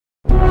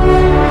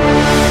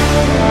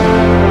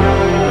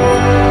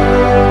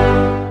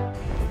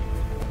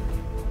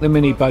The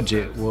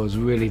mini-budget was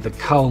really the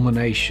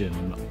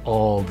culmination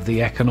of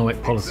the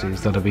economic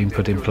policies that have been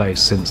put in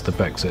place since the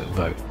Brexit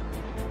vote.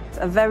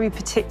 A very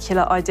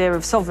particular idea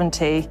of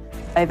sovereignty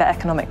over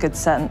economic good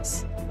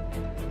sense.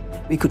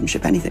 We couldn't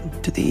ship anything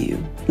to the EU,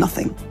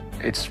 nothing.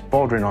 It's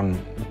bordering on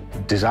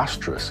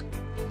disastrous.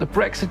 The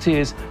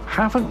Brexiteers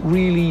haven't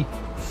really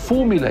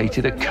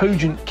formulated a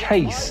cogent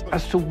case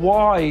as to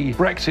why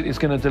Brexit is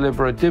going to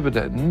deliver a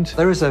dividend.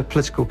 There is a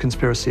political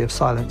conspiracy of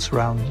silence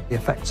around the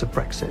effects of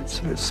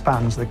Brexit. It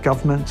spans the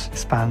government, it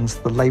spans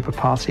the Labour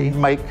Party.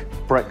 Make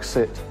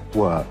Brexit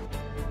work.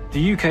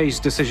 The UK's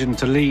decision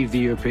to leave the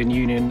European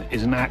Union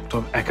is an act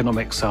of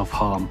economic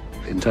self-harm.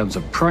 In terms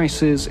of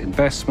prices,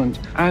 investment,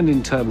 and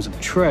in terms of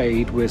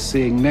trade, we're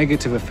seeing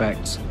negative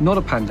effects, not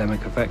a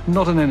pandemic effect,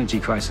 not an energy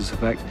crisis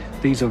effect.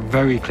 These are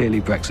very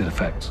clearly Brexit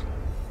effects.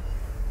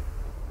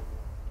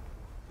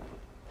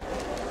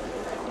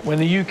 When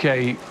the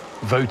UK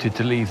voted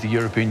to leave the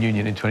European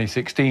Union in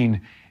 2016,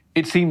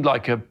 it seemed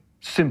like a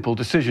simple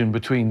decision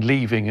between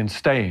leaving and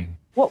staying.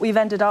 What we've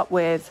ended up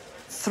with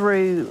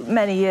through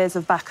many years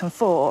of back and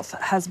forth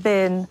has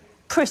been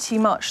pretty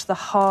much the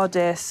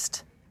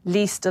hardest,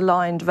 least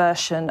aligned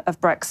version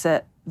of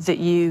Brexit that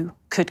you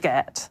could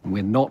get.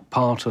 We're not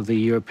part of the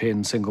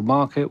European single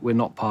market. We're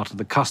not part of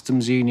the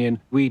customs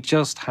union. We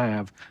just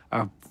have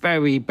a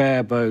very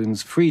bare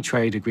bones free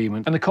trade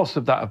agreement. And the costs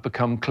of that have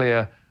become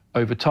clear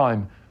over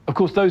time. Of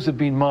course, those have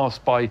been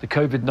masked by the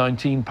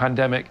COVID-19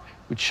 pandemic,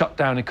 which shut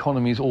down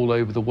economies all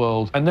over the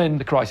world, and then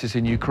the crisis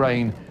in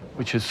Ukraine,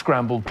 which has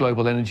scrambled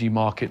global energy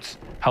markets,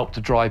 helped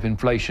to drive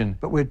inflation.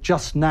 But we're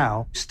just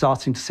now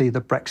starting to see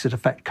the Brexit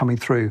effect coming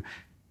through,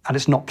 and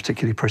it's not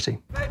particularly pretty.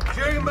 Let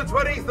June the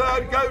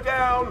 23rd go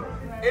down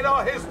in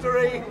our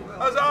history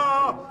as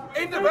our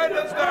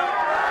Independence Day.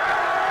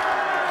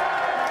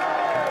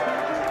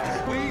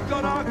 We've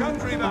got our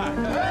country back.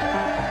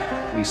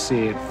 We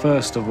see it,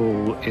 first of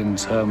all, in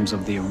terms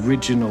of the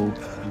original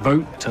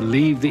vote to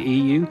leave the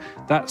EU.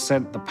 That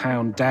sent the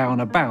pound down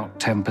about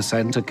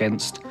 10%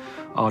 against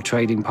our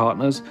trading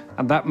partners,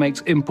 and that makes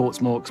imports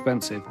more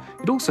expensive.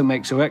 It also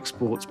makes our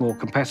exports more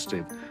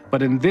competitive.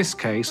 But in this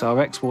case, our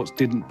exports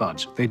didn't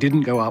budge. They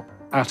didn't go up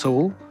at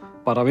all,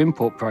 but our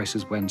import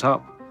prices went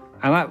up,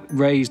 and that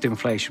raised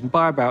inflation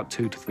by about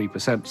 2 to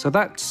 3%. So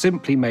that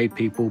simply made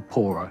people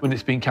poorer. When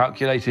it's been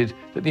calculated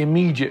that the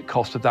immediate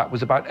cost of that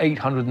was about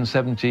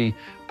 £870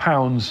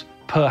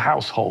 per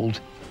household.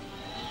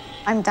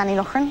 I'm Danny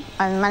Loughran.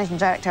 I'm Managing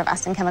Director of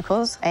Aston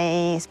Chemicals,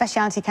 a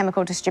specialty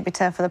chemical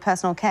distributor for the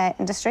personal care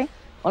industry.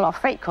 Well, our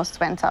freight costs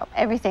went up.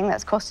 Everything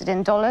that's costed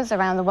in dollars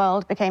around the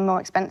world became more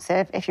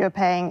expensive if you were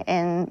paying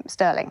in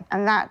sterling,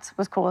 and that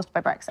was caused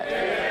by Brexit.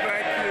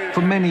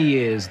 For many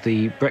years,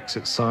 the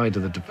Brexit side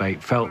of the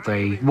debate felt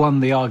they won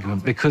the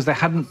argument because there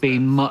hadn't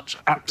been much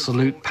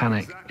absolute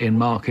panic in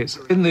markets.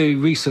 In the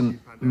recent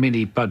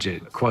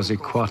mini-budget, Kwasi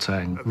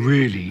Kwarteng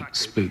really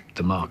spooked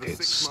the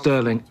markets.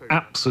 Sterling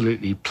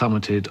absolutely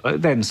plummeted,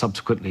 then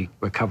subsequently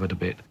recovered a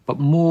bit. But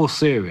more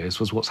serious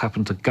was what's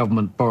happened to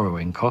government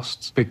borrowing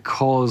costs,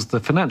 because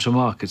the financial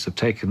markets have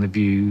taken the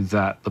view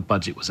that the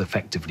budget was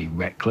effectively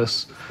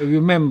reckless.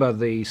 Remember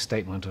the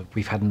statement of,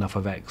 "We've had enough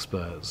of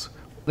experts."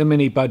 The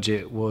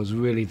mini-budget was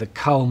really the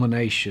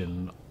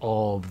culmination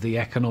of the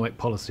economic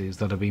policies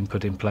that have been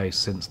put in place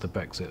since the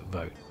Brexit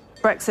vote.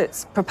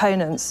 Brexit's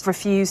proponents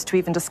refuse to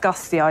even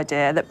discuss the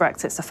idea that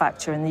Brexit's a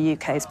factor in the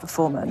UK's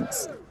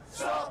performance.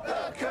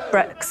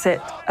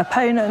 Brexit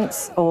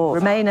opponents or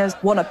Remainers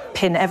want to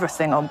pin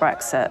everything on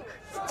Brexit.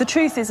 The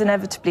truth is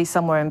inevitably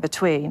somewhere in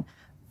between.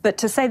 But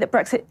to say that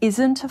Brexit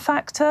isn't a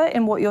factor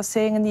in what you're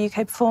seeing in the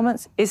UK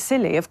performance is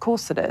silly. Of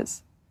course it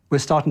is. We're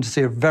starting to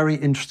see a very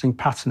interesting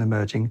pattern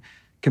emerging,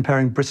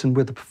 comparing Britain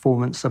with the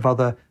performance of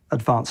other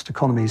advanced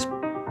economies.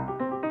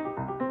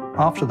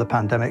 After the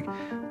pandemic,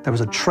 there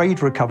was a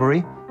trade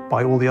recovery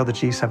by all the other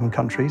G7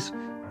 countries,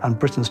 and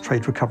Britain's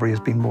trade recovery has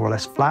been more or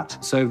less flat.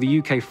 So the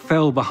UK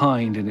fell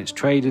behind in its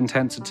trade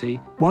intensity.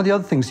 One of the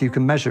other things you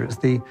can measure is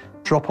the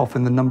drop-off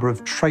in the number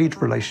of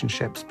trade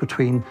relationships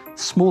between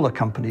smaller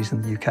companies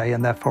in the UK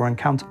and their foreign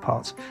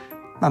counterparts.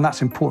 And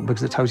that's important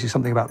because it tells you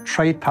something about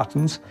trade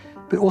patterns,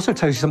 but it also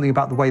tells you something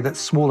about the way that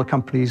smaller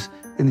companies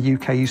in the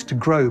UK used to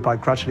grow by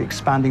gradually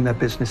expanding their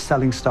business,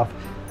 selling stuff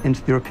into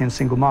the European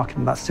single market,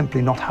 and that's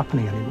simply not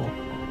happening anymore.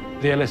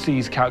 The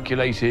LSE's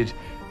calculated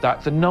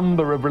that the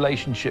number of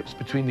relationships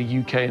between the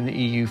UK and the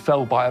EU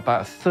fell by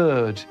about a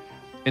third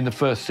in the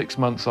first 6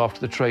 months after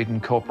the Trade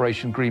and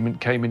Cooperation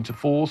Agreement came into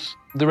force.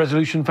 The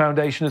Resolution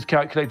Foundation has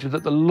calculated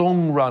that the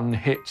long-run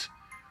hit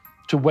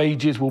to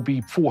wages will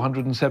be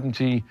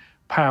 £470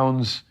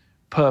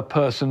 per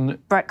person.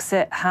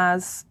 Brexit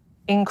has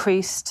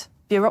increased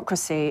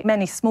bureaucracy.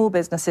 Many small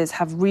businesses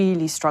have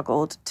really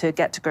struggled to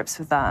get to grips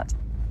with that.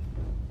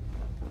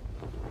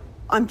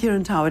 I'm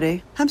Kieran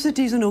Towerday. Hampstead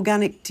Tea is an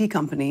organic tea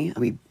company.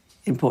 We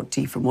import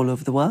tea from all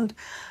over the world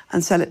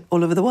and sell it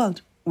all over the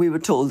world. We were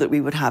told that we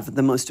would have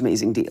the most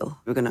amazing deal.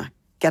 We were going to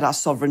get our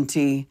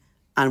sovereignty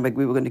and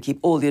we were going to keep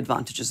all the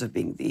advantages of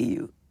being the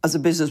EU. As a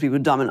business, we were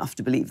dumb enough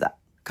to believe that.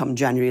 Come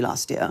January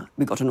last year,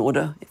 we got an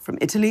order from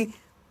Italy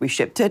We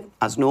shipped it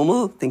as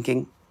normal,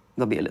 thinking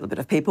there'll be a little bit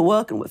of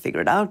paperwork and we'll figure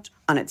it out.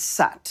 And it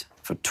sat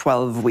for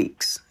 12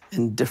 weeks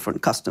in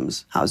different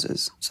customs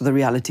houses. So the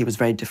reality was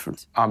very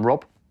different. I'm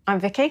Rob.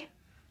 I'm Vicky.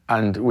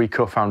 And we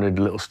co-founded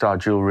Little Star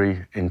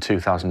Jewellery in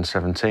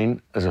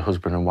 2017 as a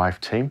husband and wife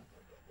team.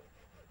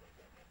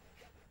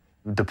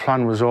 The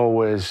plan was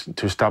always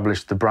to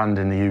establish the brand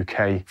in the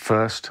UK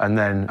first, and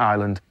then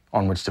Ireland,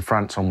 onwards to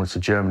France, onwards to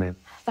Germany.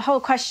 The whole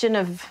question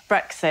of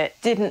Brexit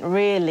didn't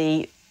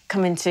really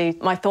come into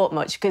my thought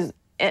much, because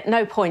at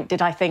no point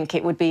did I think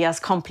it would be as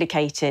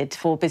complicated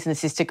for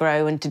businesses to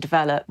grow and to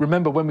develop.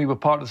 Remember when we were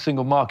part of the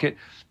single market,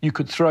 you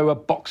could throw a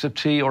box of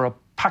tea or a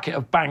packet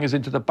of bangers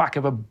into the back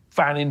of a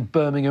van in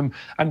Birmingham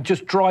and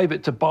just drive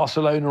it to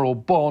Barcelona or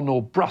Bonn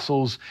or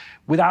Brussels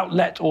without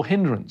let or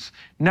hindrance.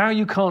 Now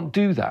you can't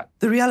do that.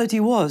 The reality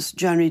was,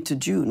 January to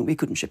June, we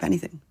couldn't ship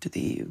anything to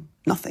the EU.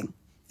 Nothing.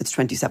 It's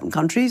 27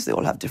 countries, they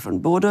all have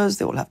different borders,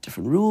 they all have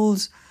different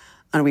rules,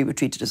 and we were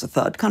treated as a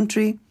third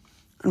country,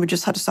 and we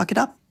just had to suck it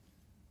up.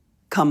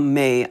 Come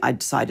May, I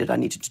decided I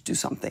needed to do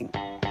something.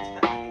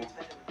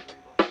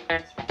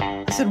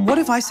 I said, what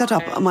if I set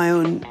up my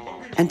own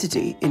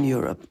entity in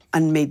Europe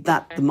and made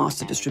that the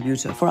master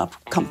distributor for our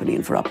company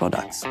and for our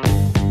products?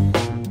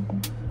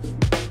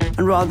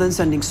 And rather than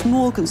sending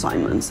small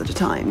consignments at a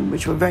time,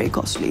 which were very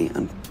costly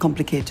and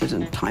complicated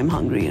and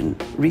time-hungry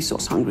and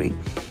resource-hungry,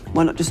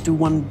 why not just do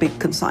one big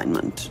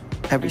consignment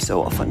every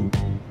so often?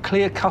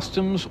 Clear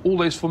customs, all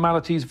those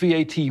formalities,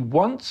 VAT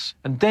once,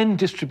 and then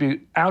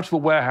distribute out of a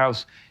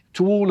warehouse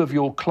to all of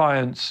your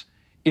clients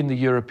in the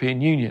European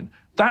Union.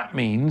 That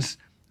means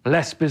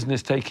less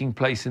business taking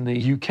place in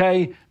the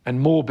UK and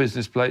more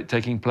business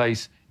taking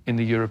place in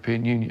the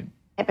European Union.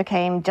 It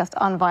became just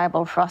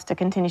unviable for us to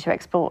continue to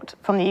export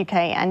from the UK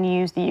and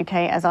use the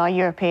UK as our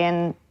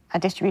European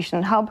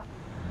distribution hub.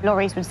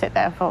 Lorries would sit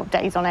there for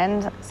days on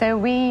end. So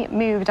we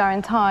moved our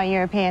entire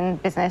European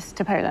business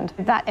to Poland.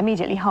 That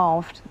immediately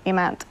halved the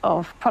amount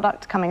of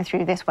product coming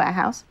through this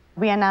warehouse.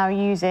 We are now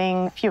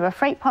using fewer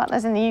freight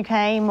partners in the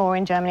UK, more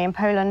in Germany and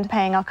Poland,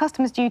 paying our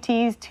customs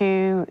duties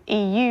to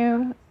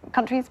EU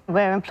countries.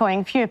 We're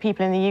employing fewer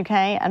people in the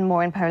UK and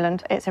more in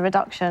Poland. It's a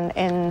reduction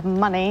in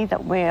money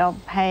that we are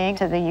paying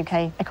to the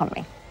UK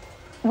economy.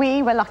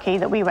 We were lucky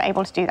that we were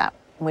able to do that.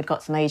 We've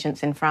got some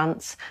agents in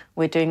France.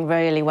 We're doing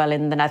really well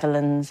in the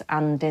Netherlands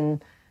and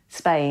in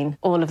Spain.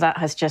 All of that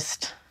has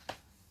just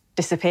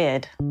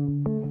disappeared.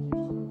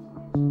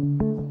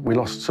 We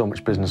lost so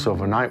much business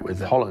overnight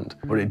with Holland,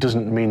 but it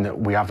doesn't mean that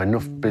we have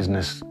enough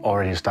business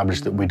already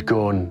established that we'd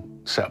go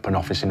and set up an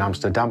office in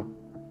Amsterdam.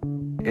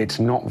 It's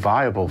not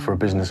viable for a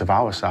business of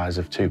our size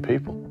of 2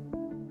 people.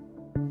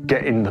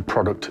 Getting the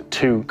product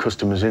to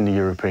customers in the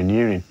European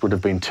Union would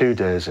have been 2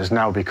 days, has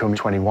now become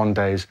 21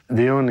 days.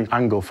 The only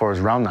angle for us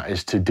around that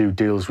is to do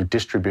deals with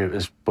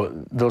distributors, but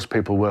those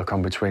people work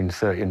on between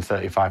 30 and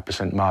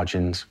 35%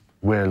 margins.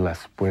 We're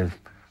left with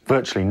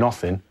virtually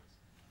nothing,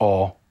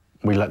 or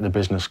we let the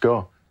business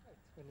go.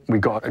 We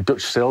got a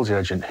Dutch sales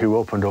agent who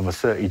opened over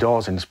 30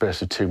 doors in the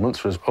space of 2 months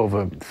for us.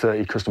 Over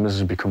 30 customers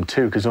has become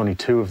 2, because only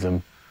 2 of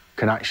them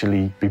can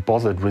actually be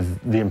bothered with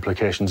the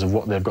implications of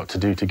what they've got to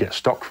do to get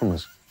stock from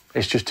us.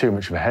 It's just too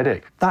much of a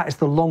headache. That is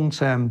the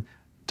long-term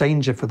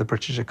danger for the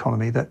British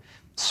economy, that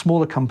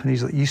smaller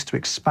companies that used to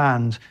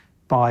expand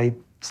by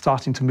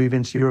starting to move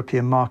into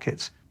European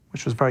markets,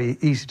 which was very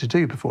easy to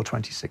do before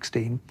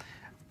 2016,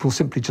 will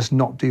simply just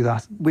not do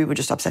that. We were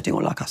just upsetting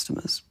all our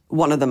customers.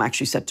 One of them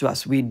actually said to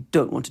us, we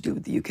don't want to deal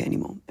with the UK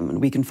anymore. I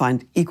mean, we can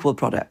find equal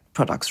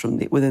products from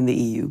within the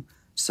EU.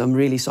 So I'm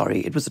really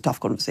sorry. It was a tough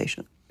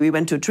conversation. We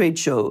went to a trade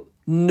show.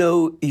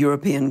 No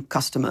European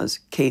customers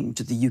came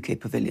to the UK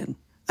pavilion.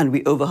 And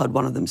we overheard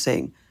one of them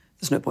saying,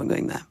 there's no point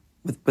going there.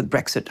 With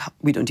Brexit,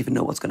 we don't even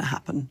know what's going to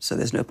happen. So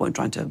there's no point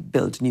trying to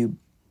build new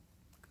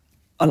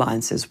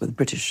alliances with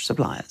British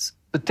suppliers.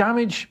 The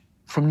damage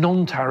from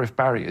non-tariff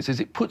barriers is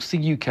it puts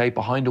the UK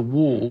behind a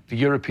wall. The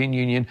European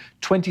Union,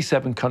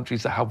 27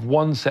 countries that have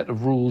one set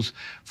of rules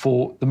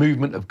for the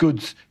movement of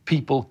goods,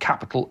 people,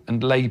 capital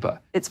and labour.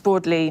 It's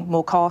broadly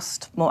more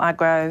cost, more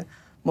aggro,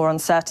 more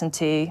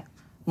uncertainty,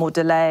 more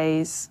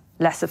delays,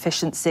 less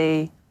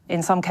efficiency.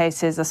 In some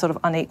cases, a sort of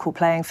unequal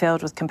playing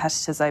field with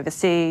competitors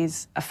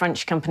overseas. A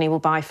French company will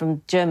buy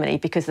from Germany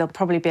because they'll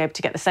probably be able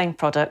to get the same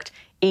product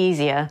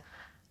easier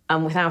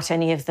and without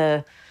any of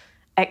the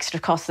extra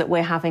costs that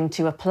we're having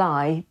to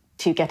apply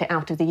to get it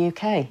out of the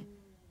UK.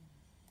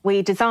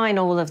 We design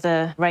all of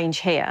the range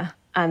here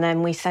and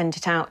then we send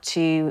it out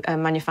to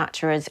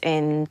manufacturers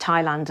in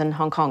Thailand and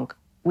Hong Kong.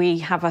 We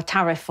have a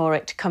tariff for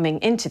it coming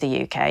into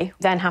the UK,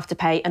 then have to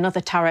pay another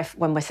tariff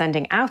when we're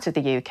sending out of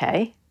the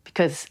UK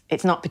because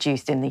it's not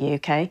produced in the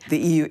UK. The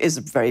EU is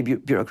very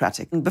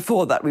bureaucratic. And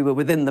before that, we were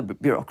within the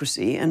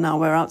bureaucracy, and now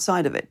we're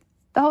outside of it.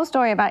 The whole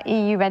story about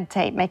EU red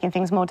tape making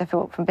things more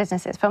difficult for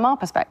businesses, from our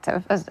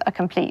perspective, is a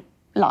complete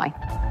lie.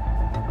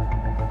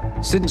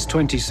 Since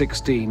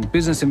 2016,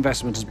 business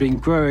investment has been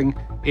growing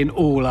in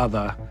all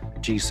other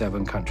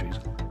G7 countries,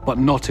 but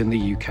not in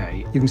the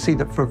UK. You can see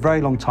that for a very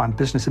long time,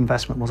 business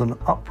investment was on an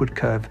upward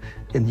curve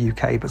in the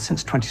UK, but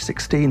since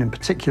 2016, in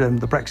particular,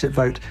 the Brexit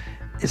vote,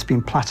 it's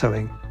been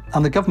plateauing.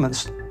 And the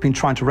government's been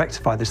trying to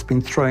rectify this,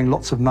 been throwing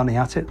lots of money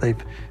at it.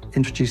 They've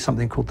introduced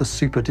something called the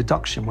super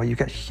deduction, where you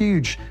get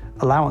huge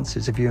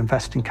allowances if you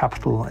invest in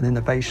capital and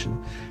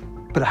innovation.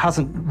 But it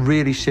hasn't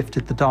really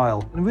shifted the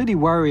dial. Really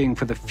worrying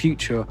for the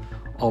future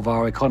of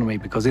our economy,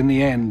 because in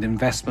the end,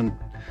 investment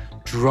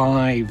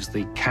drives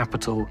the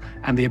capital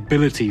and the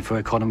ability for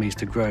economies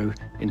to grow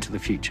into the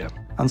future.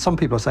 And some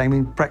people are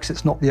saying,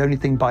 Brexit's not the only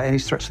thing by any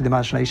stretch of the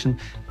imagination,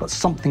 but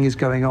something is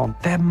going on.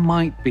 There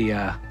might be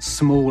a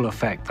small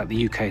effect that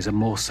the UK is a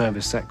more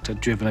service sector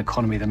driven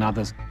economy than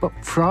others, but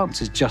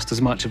France is just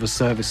as much of a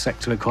service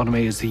sector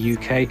economy as the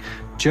UK.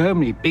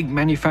 Germany, big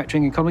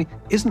manufacturing economy,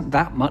 isn't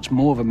that much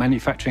more of a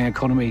manufacturing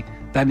economy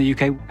than the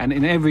UK. And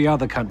in every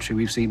other country,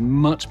 we've seen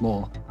much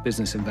more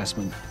business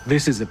investment.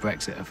 This is the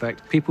Brexit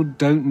effect. People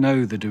don't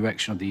know the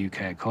direction of the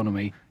UK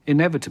economy.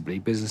 Inevitably,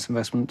 business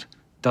investment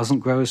doesn't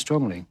grow as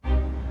strongly.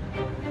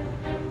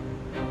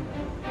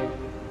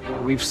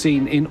 We've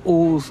seen in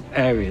all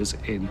areas,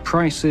 in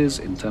prices,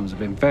 in terms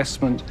of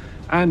investment,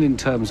 and in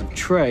terms of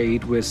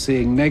trade, we're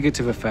seeing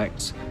negative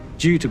effects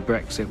due to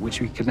Brexit, which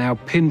we can now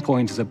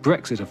pinpoint as a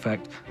Brexit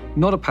effect,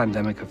 not a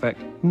pandemic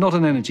effect, not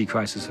an energy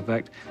crisis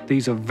effect.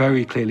 These are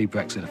very clearly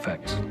Brexit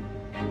effects.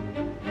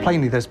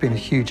 Plainly, there's been a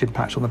huge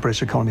impact on the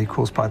British economy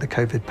caused by the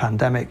COVID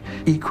pandemic.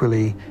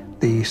 Equally,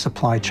 the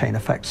supply chain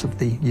effects of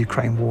the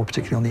Ukraine war,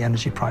 particularly on the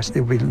energy price.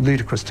 It would be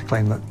ludicrous to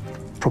claim that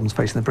problems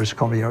facing the British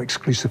economy are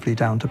exclusively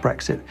down to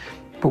Brexit.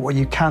 But what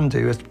you can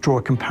do is draw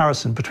a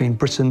comparison between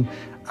Britain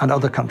and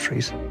other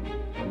countries.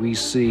 We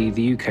see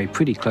the UK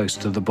pretty close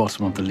to the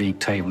bottom of the league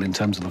table in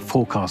terms of the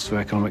forecast for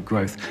economic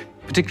growth,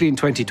 particularly in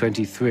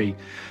 2023.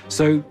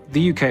 So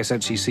the UK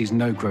essentially sees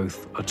no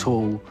growth at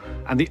all,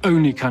 and the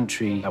only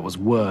country that was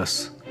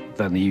worse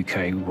than the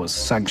UK was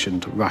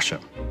sanctioned Russia.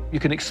 You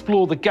can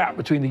explore the gap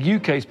between the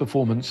UK's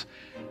performance,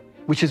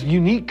 which has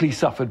uniquely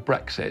suffered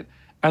Brexit,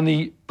 and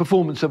the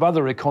performance of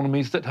other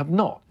economies that have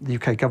not. The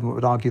UK government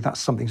would argue that's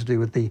something to do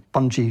with the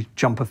bungee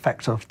jump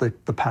effect of the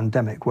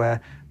pandemic,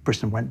 where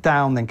Britain went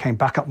down, then came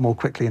back up more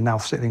quickly, and now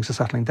things are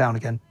settling down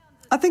again.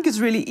 I think it's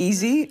really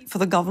easy for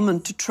the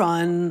government to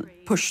try and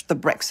push the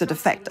Brexit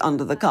effect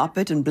under the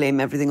carpet and blame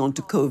everything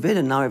onto COVID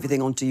and now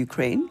everything onto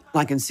Ukraine.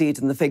 I can see it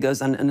in the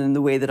figures and in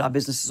the way that our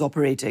business is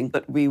operating,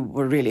 but we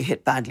were really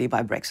hit badly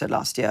by Brexit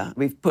last year.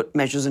 We've put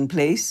measures in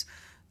place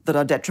that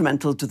are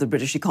detrimental to the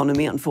British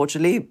economy,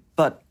 unfortunately,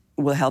 but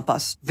will help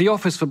us. The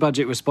Office for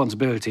Budget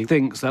Responsibility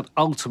thinks that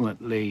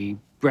ultimately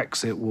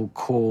Brexit will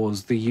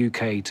cause the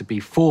UK to be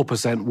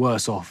 4%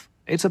 worse off.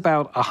 It's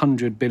about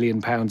 £100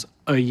 billion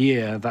a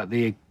year that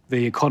the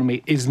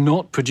economy is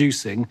not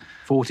producing,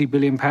 £40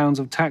 billion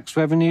of tax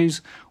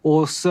revenues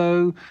or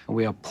so.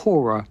 We are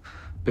poorer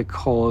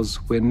because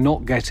we're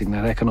not getting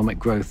that economic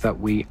growth that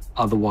we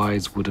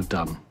otherwise would have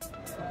done.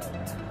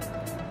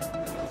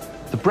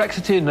 The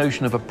Brexiteer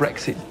notion of a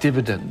Brexit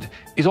dividend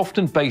is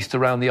often based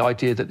around the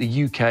idea that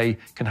the UK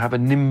can have a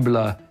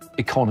nimbler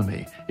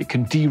economy. It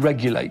can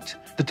deregulate.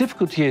 The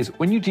difficulty is,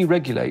 when you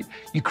deregulate,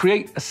 you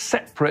create a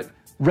separate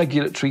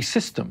regulatory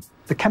system.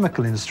 The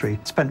chemical industry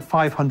spent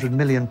 £500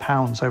 million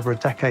over a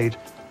decade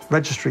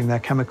registering their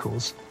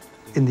chemicals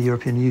in the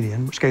European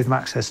Union, which gave them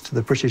access to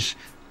the British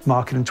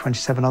market and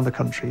 27 other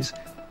countries.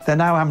 They're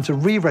now having to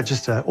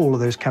re-register all of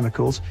those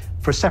chemicals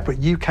for a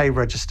separate UK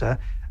register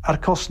at a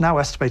cost now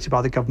estimated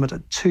by the government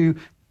at £2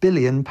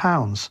 billion.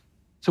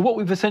 So what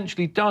we've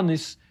essentially done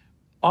is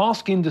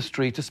ask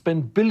industry to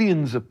spend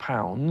billions of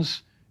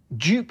pounds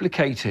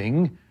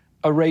duplicating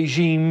a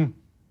regime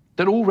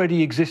that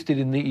already existed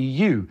in the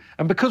EU.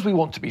 And because we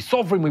want to be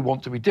sovereign, we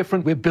want to be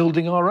different, we're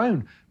building our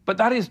own. But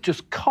that is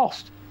just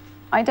cost.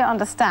 I don't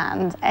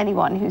understand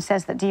anyone who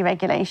says that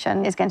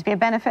deregulation is going to be a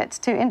benefit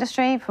to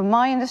industry. From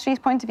my industry's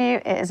point of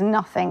view, it is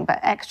nothing but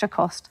extra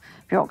cost,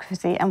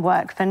 bureaucracy and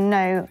work for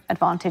no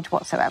advantage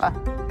whatsoever.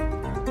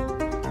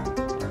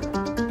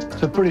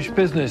 So British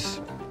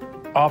business,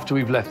 after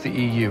we've left the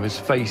EU, has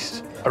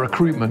faced a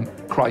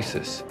recruitment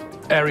crisis.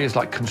 Areas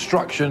like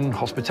construction,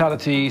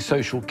 hospitality,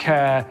 social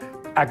care,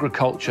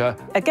 agriculture.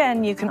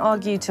 Again, you can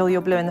argue till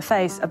you're blue in the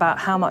face about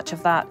how much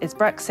of that is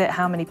Brexit,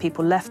 how many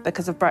people left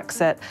because of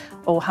Brexit,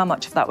 or how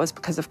much of that was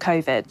because of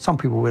COVID. Some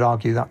people would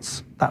argue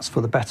that's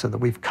for the better, that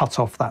we've cut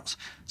off that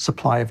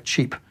supply of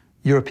cheap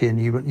European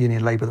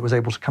Union labour that was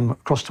able to come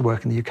across to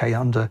work in the UK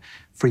under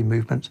free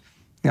movement.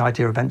 The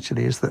idea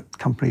eventually is that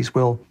companies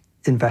will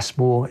invest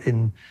more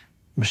in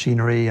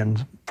machinery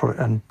and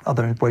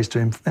other ways to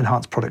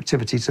enhance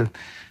productivity to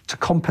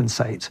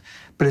compensate.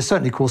 But it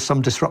certainly caused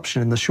some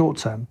disruption in the short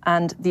term.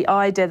 And the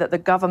idea that the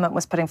government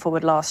was putting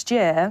forward last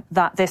year,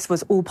 that this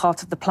was all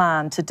part of the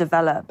plan to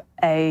develop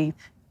a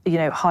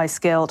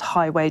high-skilled,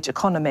 high-wage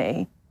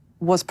economy,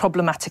 was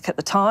problematic at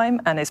the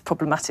time and is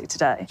problematic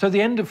today. So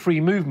the end of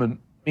free movement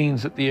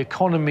means that the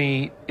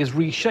economy is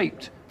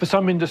reshaped. For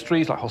some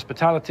industries like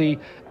hospitality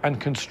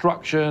and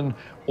construction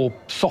or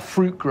soft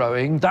fruit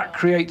growing, that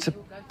creates a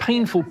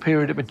painful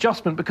period of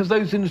adjustment because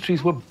those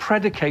industries were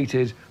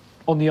predicated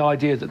on the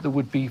idea that there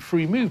would be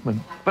free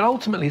movement. But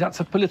ultimately,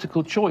 that's a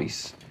political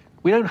choice.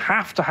 We don't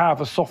have to have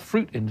a soft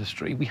fruit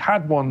industry. We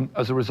had one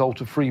as a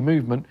result of free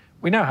movement.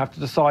 We now have to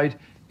decide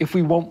if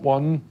we want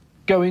one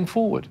going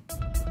forward.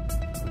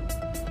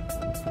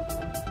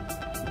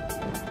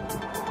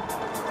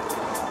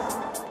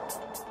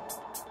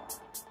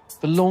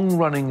 The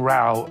long-running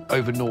row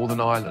over Northern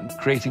Ireland,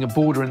 creating a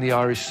border in the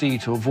Irish Sea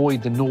to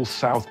avoid the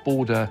north-south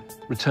border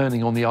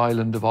returning on the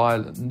island of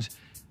Ireland,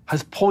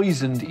 has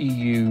poisoned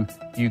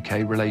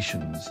EU-UK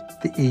relations.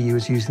 The EU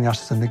is using that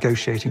as a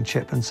negotiating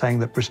chip and saying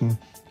that Britain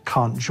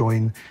can't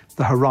join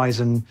the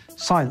Horizon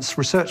Science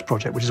Research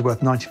Project, which is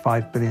worth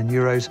 95 billion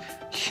euros,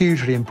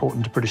 hugely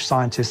important to British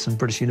scientists and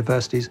British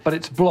universities. But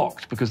it's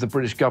blocked because the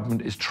British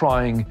government is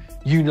trying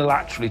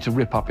unilaterally to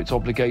rip up its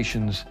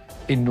obligations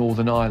in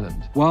Northern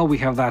Ireland. While we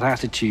have that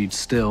attitude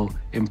still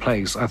in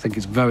place, I think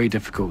it's very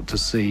difficult to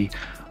see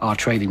our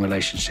trading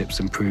relationships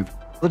improve.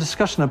 The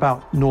discussion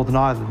about Northern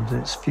Ireland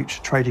and its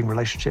future trading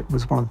relationship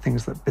was one of the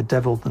things that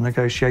bedeviled the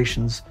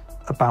negotiations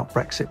about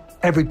Brexit.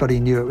 Everybody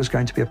knew it was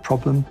going to be a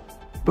problem,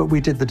 but we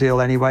did the deal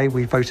anyway.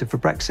 We voted for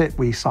Brexit.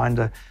 We signed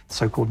a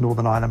so-called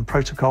Northern Ireland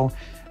Protocol,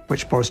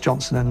 which Boris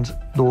Johnson and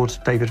Lord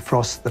David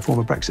Frost, the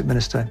former Brexit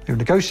minister who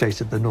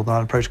negotiated the Northern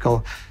Ireland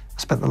Protocol,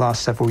 spent the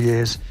last several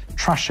years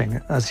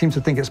trashing. I seem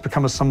to think it's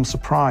become some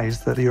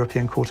surprise that the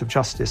European Court of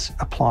Justice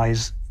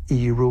applies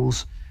EU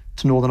rules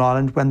to Northern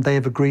Ireland when they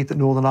have agreed that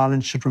Northern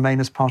Ireland should remain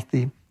as part of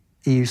the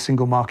EU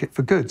single market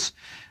for goods.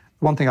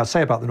 One thing I'd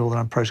say about the Northern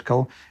Ireland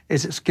Protocol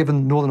is it's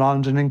given Northern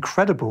Ireland an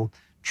incredible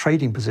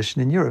trading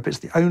position in Europe. It's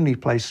the only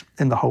place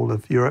in the whole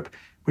of Europe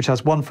which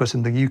has one foot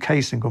in the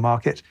UK single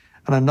market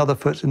and another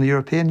foot in the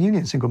European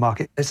Union single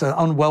market. It's an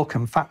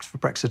unwelcome fact for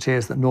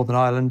Brexiteers that Northern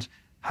Ireland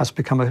has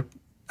become an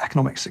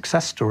economic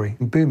success story,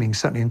 booming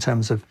certainly in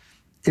terms of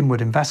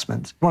inward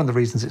investment. One of the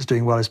reasons it's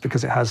doing well is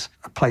because it has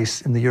a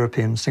place in the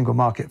European single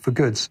market for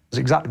goods. It's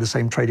exactly the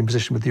same trading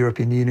position with the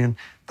European Union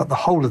that the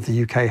whole of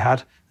the UK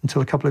had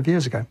until a couple of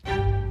years ago.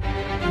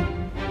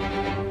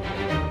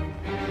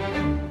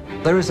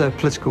 There is a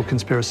political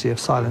conspiracy of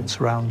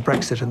silence around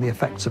Brexit and the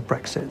effects of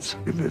Brexit.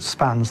 It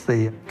spans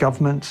the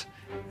government,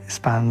 it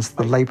spans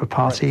the Labour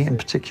Party in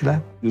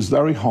particular. It's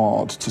very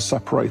hard to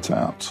separate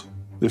out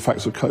the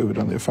effects of COVID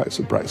and the effects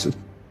of Brexit.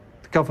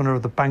 Governor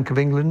of the Bank of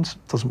England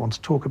doesn't want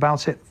to talk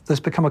about it. There's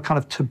become a kind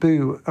of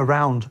taboo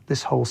around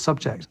this whole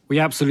subject.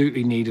 We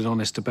absolutely need an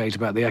honest debate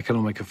about the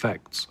economic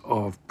effects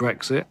of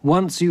Brexit.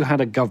 Once you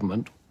had a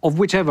government of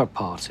whichever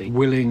party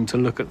willing to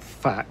look at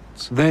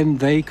facts, then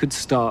they could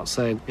start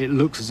saying, it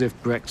looks as if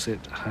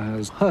Brexit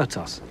has hurt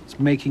us. It's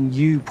making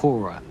you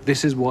poorer.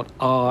 This is what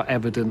our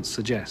evidence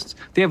suggests.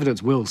 The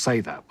evidence will say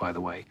that, by the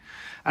way.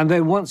 And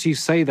then once you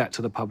say that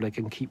to the public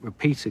and keep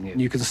repeating it,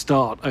 you can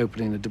start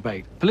opening the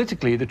debate.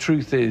 Politically, the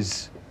truth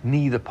is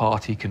neither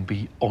party can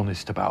be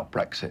honest about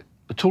Brexit.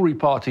 The Tory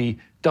party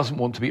doesn't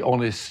want to be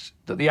honest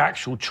that the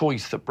actual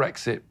choice that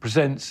Brexit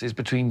presents is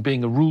between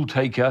being a rule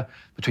taker,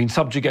 between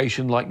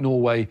subjugation like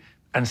Norway,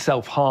 and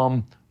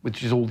self-harm,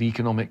 which is all the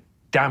economic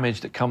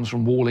damage that comes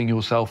from walling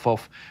yourself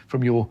off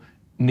from your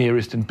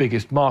nearest and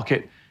biggest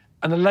market.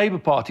 And the Labour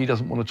Party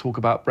doesn't want to talk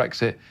about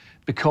Brexit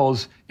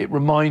because it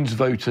reminds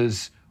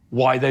voters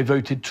why they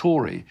voted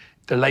Tory.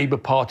 The Labour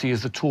Party,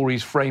 as the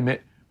Tories frame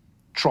it,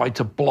 tried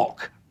to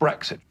block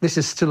Brexit. This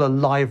is still a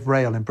live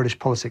rail in British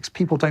politics.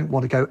 People don't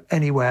want to go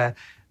anywhere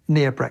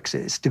near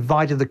Brexit. It's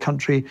divided the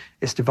country,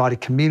 it's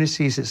divided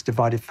communities, it's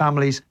divided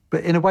families.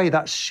 But in a way,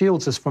 that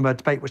shields us from a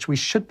debate which we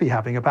should be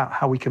having about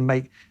how we can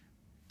make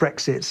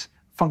Brexit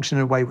function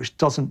in a way which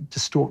doesn't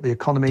distort the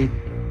economy.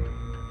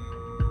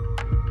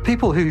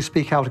 People who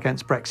speak out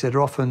against Brexit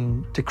are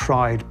often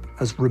decried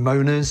as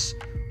Ramonas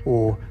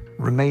or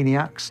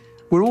Remainiacs.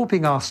 We're all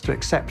being asked to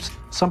accept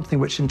something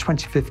which in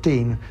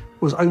 2015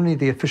 was only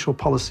the official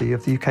policy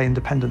of the UK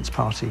Independence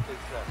Party.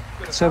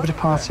 The Conservative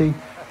Party,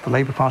 the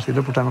Labour Party, the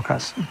Liberal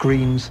Democrats,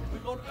 Greens,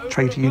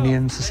 trade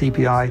unions, the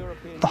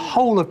CBI, the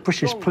whole of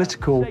British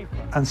political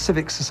and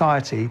civic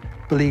society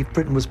believed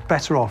Britain was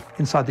better off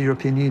inside the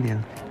European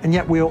Union. And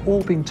yet we are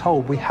all being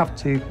told we have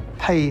to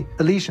pay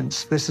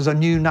allegiance. This is a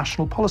new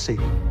national policy.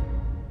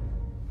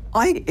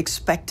 I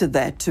expected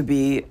there to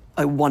be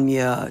a 1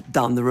 year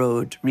down the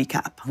road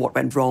recap, what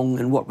went wrong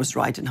and what was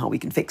right and how we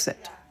can fix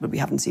it. But we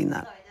haven't seen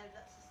that.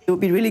 It would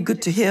be really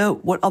good to hear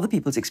what other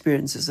people's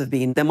experiences have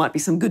been. There might be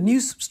some good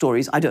news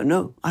stories. I don't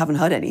know. I haven't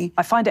heard any.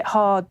 I find it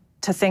hard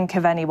to think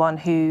of anyone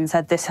who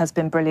said this has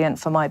been brilliant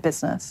for my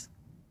business.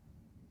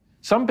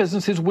 Some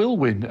businesses will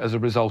win as a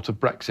result of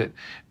Brexit.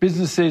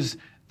 Businesses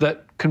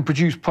that can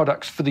produce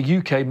products for the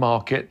UK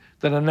market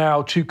that are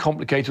now too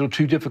complicated or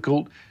too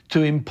difficult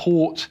to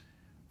import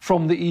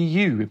from the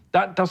EU.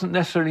 That doesn't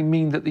necessarily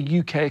mean that the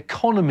UK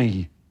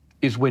economy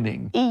is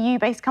winning.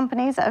 EU-based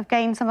companies that have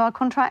gained some of our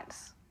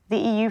contracts, the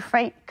EU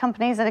freight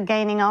companies that are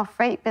gaining our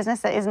freight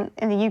business that isn't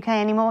in the UK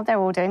anymore, they're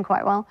all doing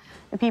quite well.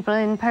 The people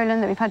in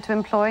Poland that we've had to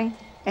employ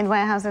in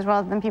warehouses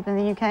rather than people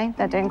in the UK,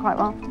 they're doing quite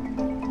well.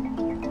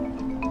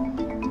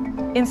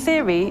 In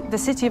theory, the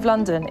City of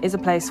London is a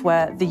place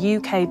where the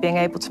UK being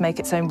able to make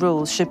its own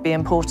rules should be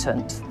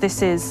important.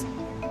 This is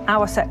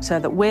our sector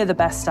that we're the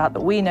best at,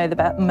 that we know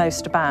the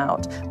most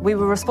about. We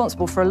were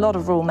responsible for a lot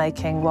of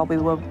rulemaking while we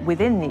were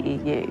within the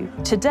EU.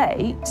 To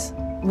date,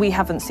 we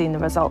haven't seen the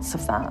results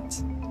of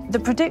that. The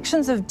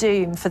predictions of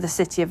doom for the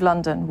City of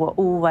London were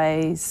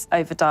always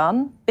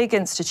overdone. Big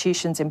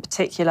institutions in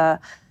particular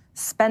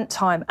spent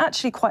time,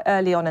 actually quite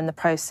early on in the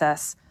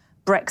process,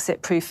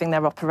 Brexit-proofing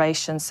their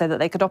operations so that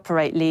they could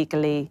operate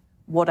legally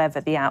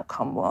whatever the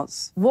outcome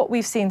was. What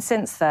we've seen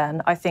since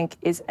then, I think,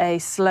 is a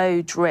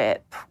slow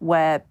drip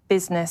where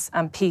business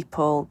and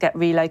people get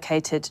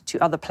relocated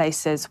to other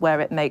places where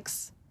it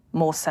makes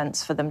more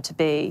sense for them to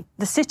be.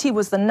 The city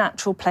was the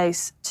natural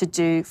place to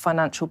do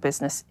financial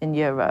business in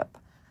Europe,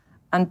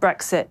 and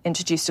Brexit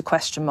introduced a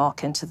question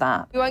mark into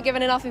that. We weren't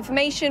given enough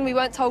information, we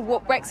weren't told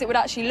what Brexit would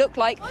actually look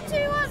like.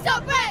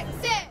 Stop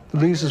Brexit! The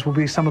losers will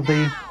be some of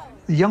the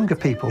younger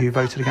people who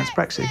voted against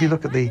Brexit. If you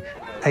look at the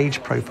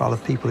age profile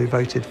of people who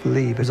voted for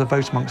Leave, there's a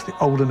vote amongst the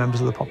older members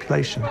of the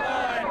population.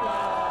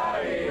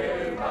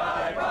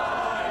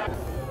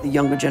 The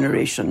younger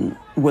generation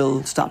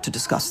will start to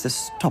discuss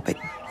this topic.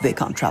 They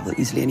can't travel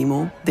easily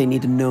anymore. They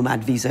need a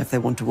nomad visa if they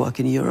want to work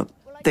in Europe.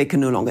 They can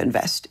no longer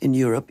invest in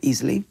Europe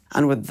easily.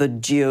 And with the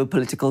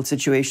geopolitical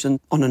situation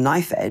on a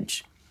knife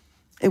edge,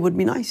 it would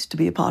be nice to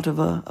be a part of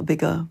a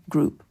bigger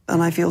group.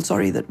 And I feel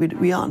sorry that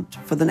we aren't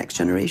for the next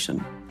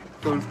generation.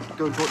 Go and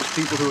talk to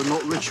people who are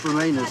not rich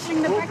Remainers.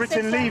 Will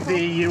Britain leave the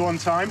EU on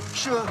time?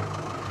 Sure.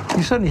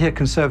 You certainly hear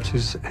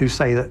Conservatives who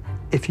say that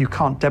if you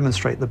can't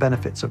demonstrate the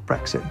benefits of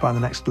Brexit by the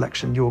next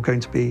election, you're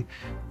going to be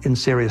in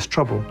serious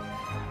trouble.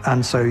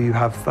 And so you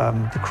have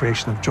the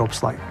creation of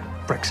jobs like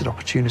Brexit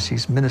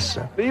Opportunities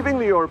Minister. Leaving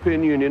the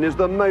European Union is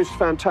the most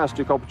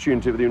fantastic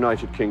opportunity for the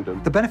United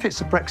Kingdom. The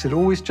benefits of Brexit are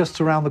always just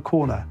around the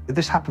corner.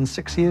 This happened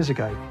 6 years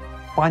ago.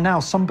 By now,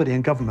 somebody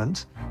in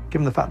government,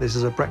 given the fact this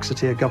is a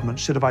Brexiteer government,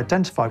 should have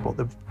identified what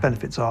the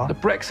benefits are. The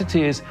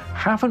Brexiteers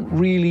haven't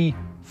really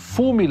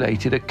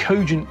formulated a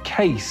cogent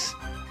case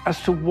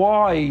as to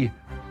why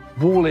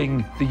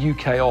walling the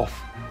UK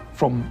off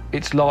from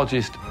its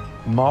largest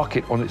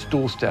market on its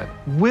doorstep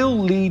will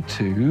lead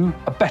to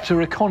a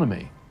better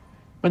economy.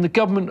 When the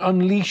government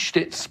unleashed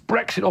its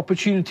Brexit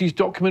Opportunities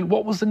document,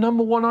 what was the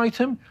 #1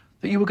 item?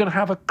 That you were going to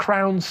have a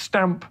crown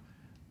stamp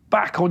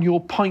back on your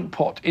pint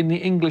pot in the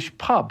English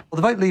pub. Well,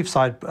 the Vote Leave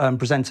side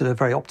presented a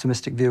very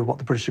optimistic view of what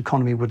the British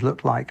economy would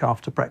look like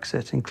after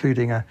Brexit,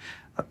 including a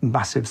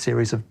massive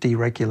series of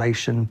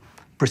deregulation,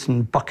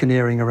 Britain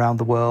buccaneering around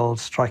the world,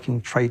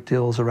 striking trade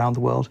deals around the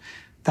world.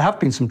 There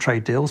have been some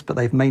trade deals, but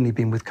they've mainly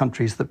been with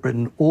countries that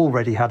Britain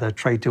already had a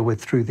trade deal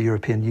with through the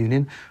European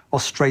Union.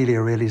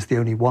 Australia really is the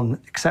only one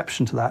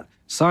exception to that.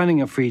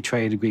 Signing a free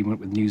trade agreement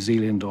with New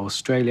Zealand or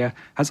Australia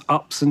has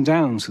ups and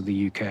downs for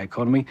the UK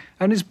economy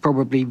and is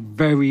probably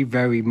very,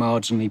 very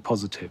marginally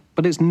positive.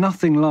 But it's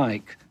nothing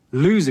like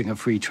losing a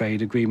free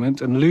trade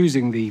agreement and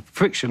losing the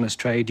frictionless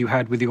trade you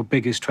had with your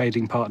biggest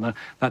trading partner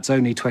that's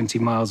only 20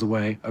 miles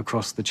away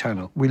across the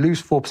channel. We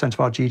lose 4% of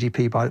our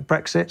GDP by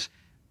Brexit.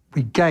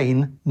 We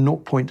gain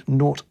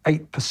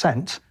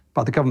 0.08%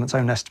 by the government's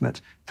own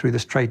estimate through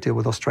this trade deal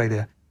with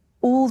Australia.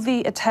 All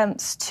the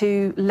attempts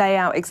to lay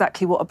out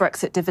exactly what a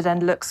Brexit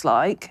dividend looks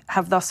like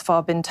have thus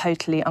far been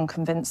totally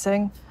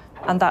unconvincing,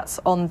 and that's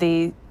on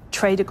the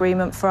trade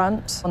agreement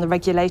front, on the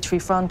regulatory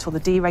front or the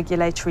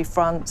deregulatory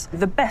front.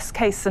 The best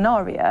case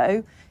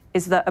scenario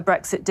is that a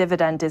Brexit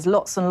dividend is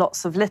lots and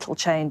lots of little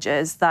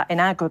changes that in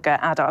aggregate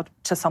add up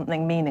to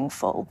something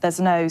meaningful. There's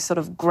no sort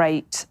of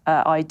great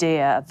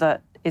idea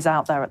that is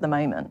out there at the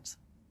moment.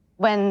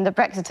 When the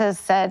Brexiters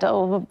said,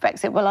 oh,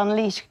 Brexit will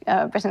unleash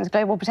Britain's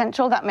global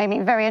potential, that made me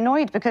very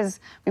annoyed because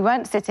we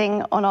weren't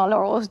sitting on our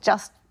laurels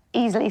just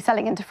easily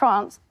selling into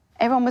France.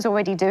 Everyone was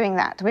already doing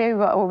that. We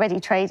were already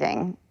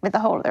trading with the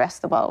whole of the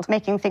rest of the world.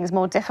 Making things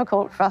more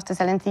difficult for us to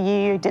sell into the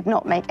EU did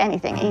not make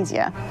anything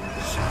easier.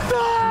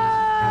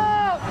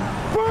 Stop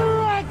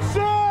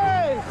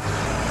Brexit!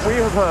 We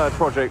have heard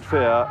Project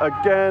Fear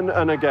again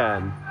and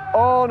again.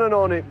 On and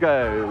on it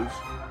goes.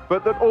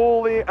 But that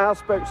all the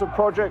aspects of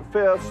Project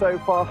Fear so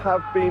far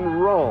have been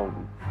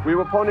wrong. We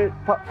were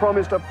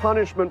promised a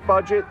punishment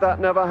budget,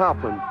 that never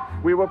happened.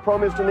 We were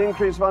promised an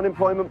increase of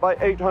unemployment by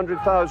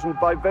 800,000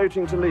 by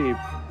voting to leave.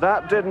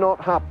 That did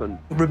not happen.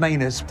 The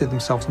Remainers did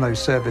themselves no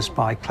service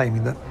by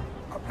claiming that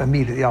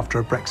immediately after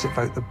a Brexit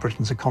vote that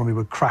Britain's economy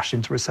would crash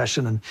into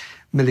recession and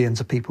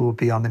millions of people would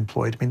be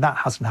unemployed. I mean, that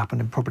hasn't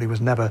happened and probably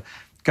was never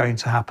going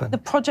to happen. The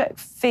Project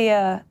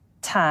Fear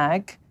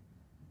tag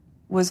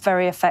was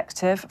very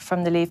effective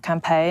from the Leave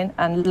campaign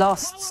and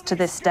lasts to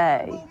this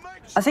day.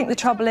 I think the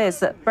trouble is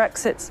that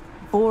Brexit's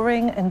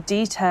boring and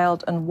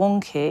detailed and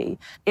wonky.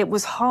 It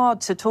was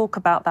hard to talk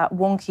about that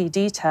wonky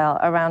detail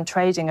around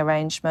trading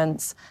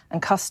arrangements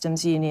and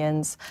customs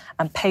unions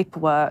and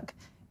paperwork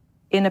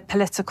in a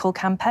political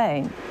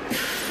campaign.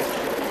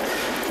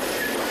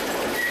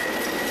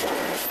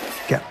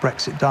 Get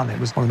Brexit done. It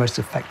was one of the most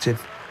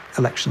effective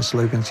election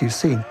slogans you've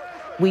seen.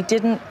 We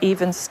didn't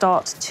even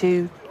start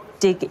to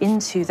dig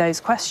into those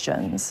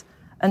questions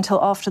until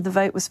after the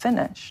vote was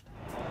finished.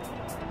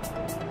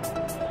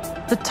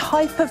 The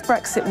type of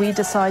Brexit we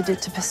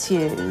decided to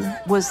pursue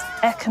was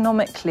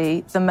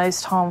economically the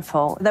most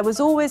harmful. There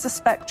was always a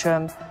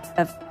spectrum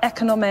of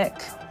economic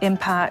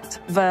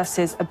impact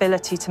versus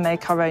ability to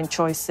make our own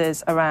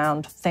choices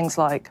around things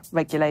like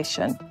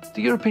regulation.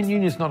 The European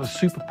Union is not a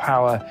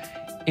superpower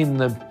in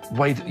the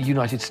way that the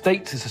United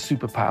States is a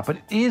superpower, but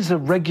it is a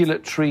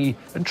regulatory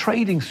and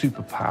trading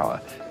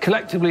superpower.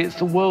 Collectively, it's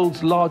the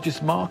world's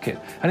largest market,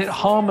 and it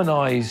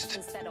harmonised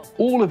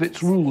all of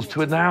its rules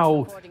to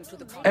allow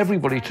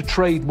everybody to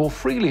trade more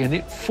freely, and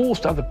it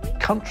forced other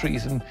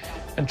countries and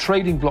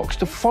trading blocs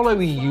to follow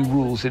EU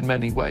rules in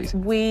many ways.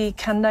 We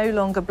can no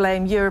longer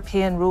blame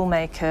European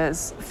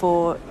rule-makers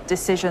for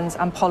decisions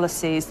and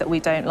policies that we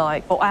don't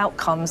like, or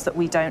outcomes that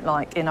we don't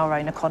like in our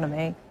own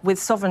economy. With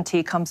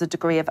sovereignty comes a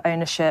degree of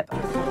ownership.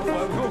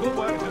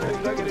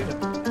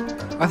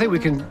 I think we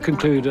can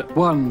conclude,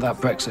 one, that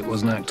Brexit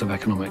was an act of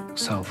economic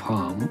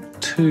self-harm,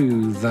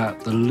 two, that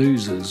the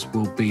losers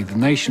will be the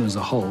nation as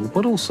a whole,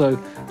 but also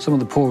some of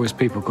the poorest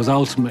people, because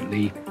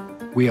ultimately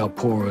we are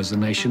poorer as a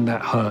nation.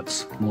 That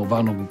hurts more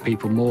vulnerable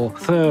people more.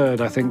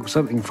 Third, I think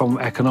something from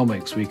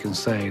economics we can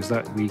say is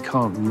that we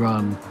can't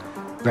run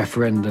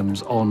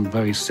referendums on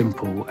very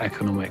simple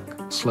economic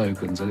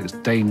slogans, and it's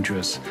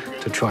dangerous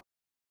to try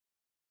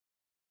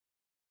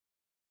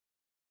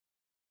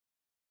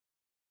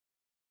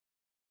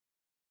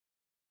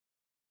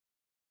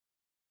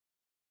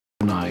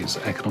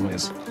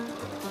economies.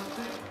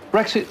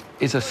 Brexit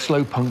is a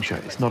slow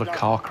puncture, it's not a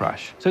car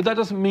crash. So that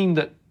doesn't mean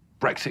that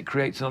Brexit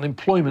creates an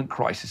unemployment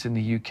crisis in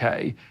the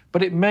UK,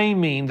 but it may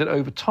mean that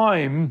over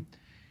time,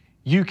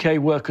 UK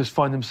workers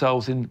find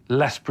themselves in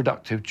less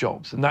productive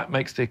jobs, and that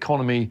makes the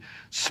economy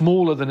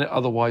smaller than it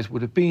otherwise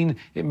would have been.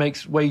 It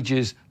makes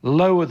wages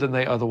lower than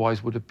they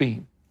otherwise would have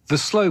been. The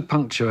slow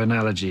puncture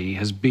analogy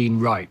has been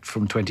right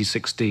from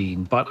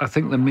 2016, but I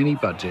think the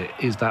mini-budget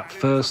is that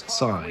first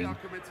sign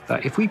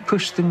that if we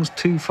push things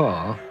too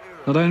far,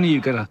 not only are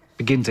you going to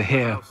begin to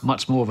hear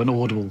much more of an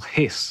audible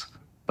hiss,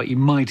 but you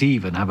might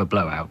even have a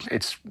blowout.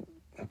 It's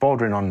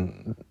bordering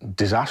on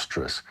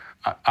disastrous.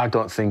 I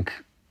don't think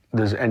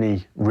there's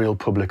any real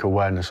public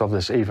awareness of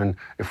this. Even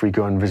if we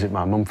go and visit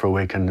my mum for a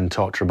weekend and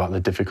talk to her about the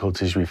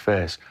difficulties we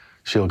face,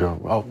 she'll go,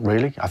 "Oh,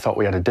 really? I thought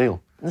we had a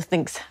deal."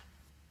 Nothing's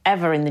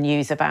ever in the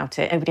news about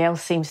it. Nobody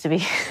else seems to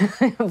be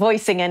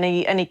voicing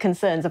any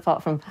concerns,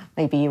 apart from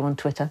maybe you on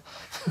Twitter.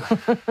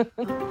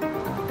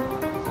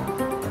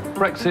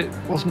 Brexit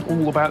wasn't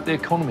all about the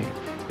economy.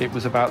 It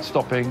was about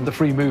stopping the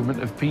free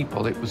movement of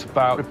people. It was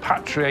about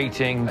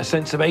repatriating a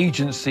sense of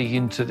agency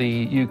into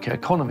the UK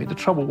economy. The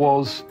trouble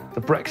was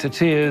the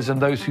Brexiteers and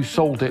those who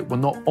sold it were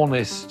not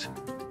honest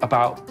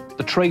about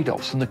the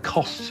trade-offs and the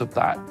costs of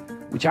that,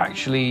 which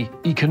actually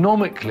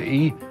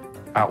economically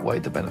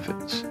outweighed the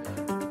benefits.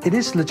 It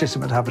is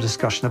legitimate to have a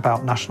discussion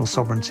about national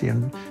sovereignty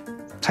and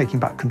taking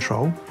back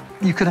control.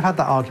 You could have had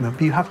that argument,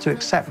 but you have to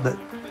accept that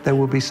there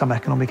will be some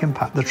economic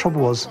impact. The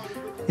trouble was,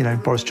 you know,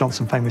 Boris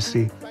Johnson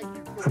famously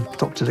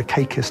adopted a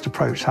cakeist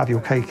approach, have your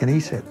cake and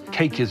eat it.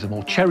 Cakeism,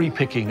 or cherry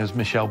picking, as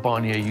Michel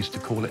Barnier used to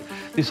call it.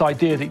 This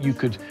idea that you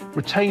could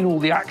retain all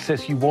the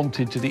access you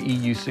wanted to the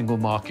EU single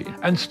market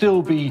and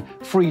still be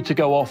free to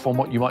go off on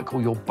what you might call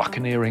your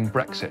buccaneering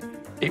Brexit.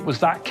 It was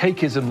that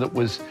cakeism that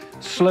was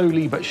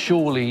slowly but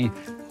surely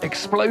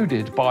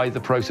exploded by the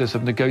process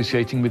of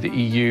negotiating with the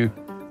EU.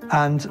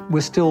 And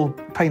we're still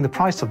paying the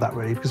price of that,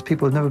 really, because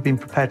people have never been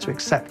prepared to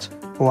accept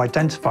or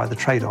identify the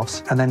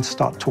trade-offs and then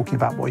start talking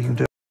about what you can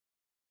do.